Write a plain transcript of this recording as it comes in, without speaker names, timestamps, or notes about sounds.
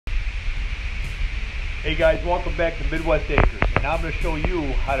Hey guys, welcome back to Midwest Acres, and I'm going to show you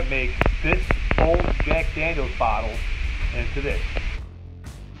how to make this old Jack Daniels bottle into this.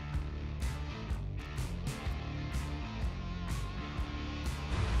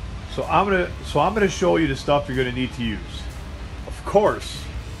 So I'm gonna show you the stuff you're gonna need to use. Of course,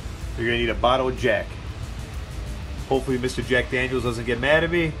 you're gonna need a bottle of Jack. Hopefully Mr. Jack Daniels doesn't get mad at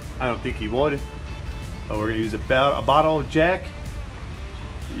me. I don't think he would. But we're gonna use a bottle of Jack.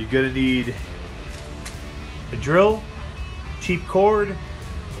 You're gonna need a drill, cheap cord,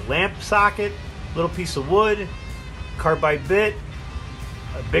 a lamp socket, little piece of wood, carbide bit,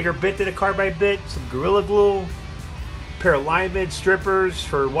 a bigger bit than a carbide bit, some Gorilla Glue, a pair of lineman strippers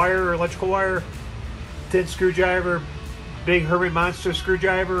for wire or electrical wire, thin screwdriver, big Herman Monster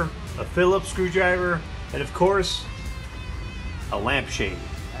screwdriver, a Phillips screwdriver, and of course, a lampshade.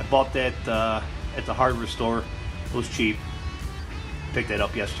 I bought that at the hardware store. It was cheap. Picked that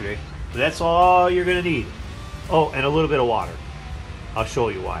up yesterday. But that's all you're gonna need. Oh, and a little bit of water. I'll show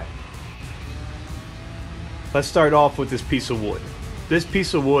you why. Let's start off with this piece of wood. This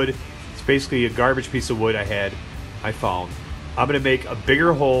piece of wood, it's basically a garbage piece of wood I found. I'm gonna make a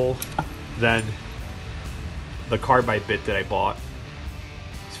bigger hole than the carbide bit that I bought.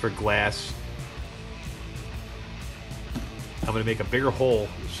 It's for glass. I'm gonna make a bigger hole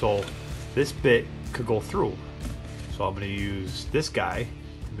so this bit could go through. So I'm gonna use this guy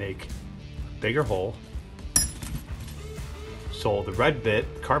to make a bigger hole. So the red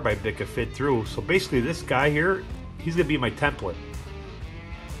bit, the carbide bit, could fit through. So basically this guy here, he's gonna be my template.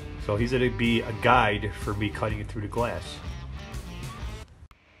 So he's gonna be a guide for me cutting it through the glass.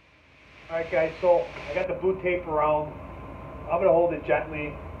 Alright guys, so I got the blue tape around. I'm gonna hold it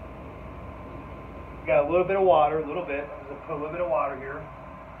gently. Got a little bit of water, I'm gonna put a little bit of water here.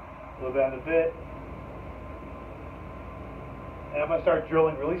 A little bit on the bit. And I'm gonna start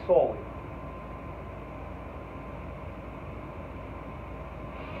drilling really slowly.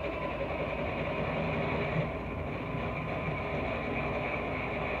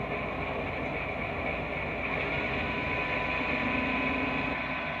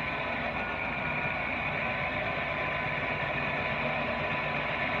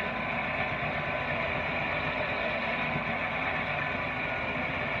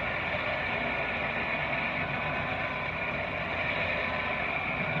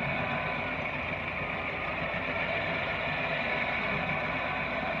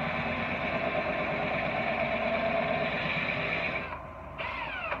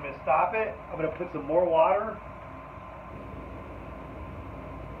 Stop it. I'm going to put some more water.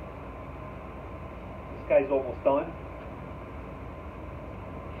 This guy's almost done.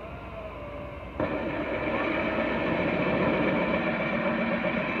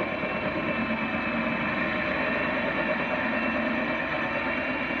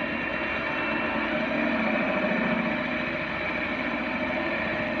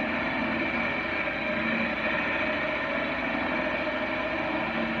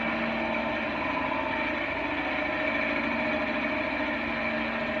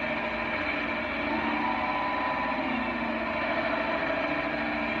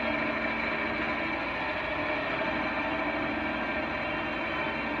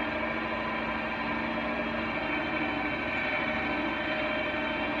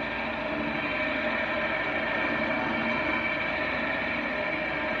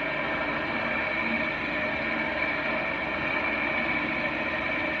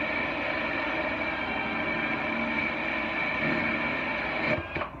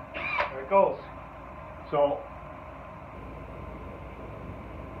 Goes. So,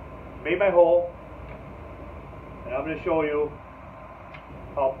 made my hole, and I'm going to show you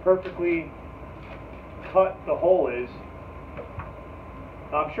how perfectly cut the hole is.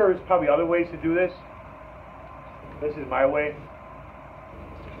 Now, I'm sure there's probably other ways to do this. This is my way.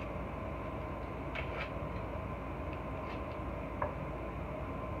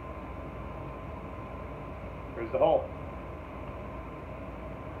 Here's the hole.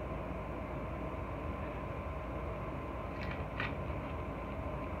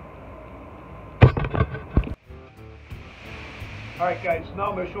 Alright guys, now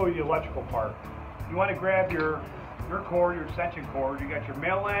I'm going to show you the electrical part. You want to grab your cord, your extension cord. You got your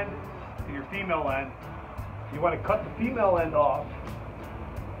male end and your female end. You want to cut the female end off.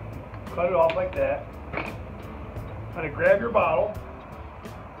 Cut it off like that. You want to grab your bottle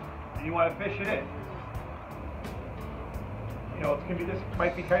and you want to fish it in. You know, this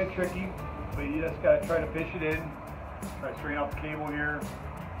might be kind of tricky, but you just got to try to fish it in. Try to straighten out the cable here.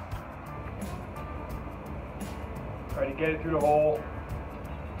 Try to get it through the hole.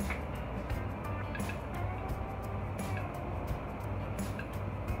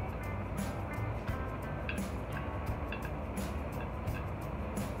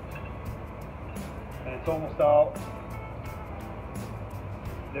 It's almost out.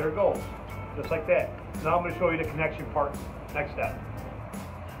 There it goes, just like that. Now I'm going to show you the connection part, next step.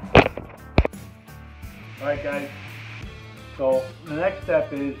 Alright guys, so the next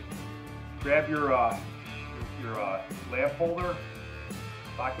step is grab your lamp holder,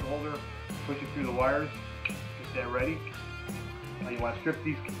 socket holder, push it through the wires, get that ready. Now you want to strip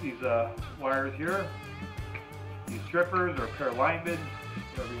these wires here, these strippers or a pair of linemen,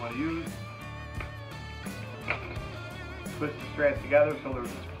 whatever you want to use. Twist the strands together so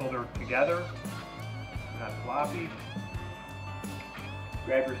they're together, not floppy.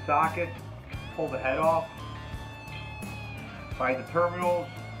 Grab your socket, pull the head off, find the terminals.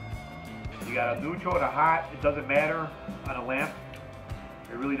 You got a neutral and a hot, it doesn't matter on a lamp,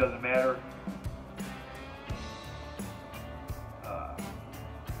 it really doesn't matter.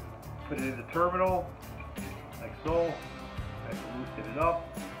 Put it in the terminal, like so. I loosen it up.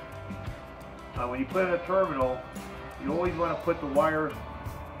 When you put it in a terminal, you always want to put the wire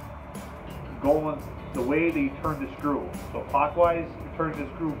going the way that you turn the screw. So clockwise, you turn the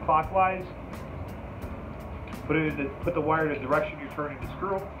screw clockwise. Put the wire in the direction you're turning the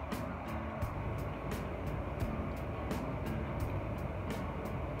screw.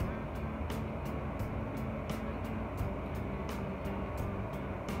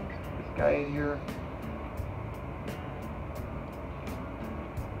 This guy in here.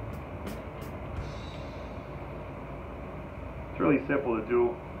 It's really simple to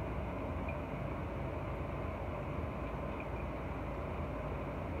do.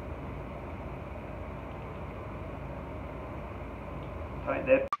 Tighten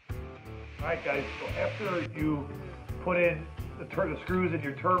that. Alright guys, so after you put in the screws in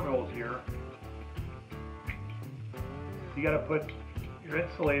your terminals here, you got to put your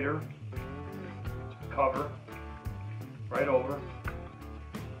insulator cover right over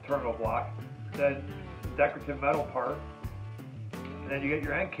the terminal block, then the decorative metal part, and then you get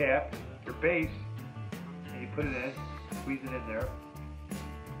your end cap, your base, and you put it in, squeeze it in there.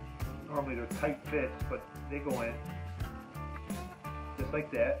 Normally they're tight fits, but they go in just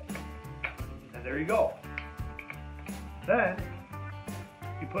like that, and there you go. Then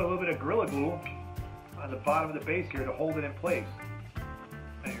you put a little bit of Gorilla Glue on the bottom of the base here to hold it in place,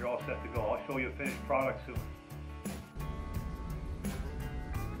 and you're all set to go. I'll show you a finished product soon.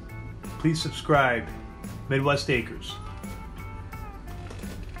 Please subscribe, Midwest Acres.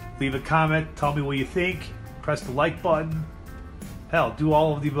 Leave a comment, tell me what you think, press the like button. Hell, do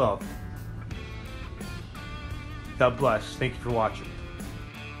all of the above. God bless. Thank you for watching.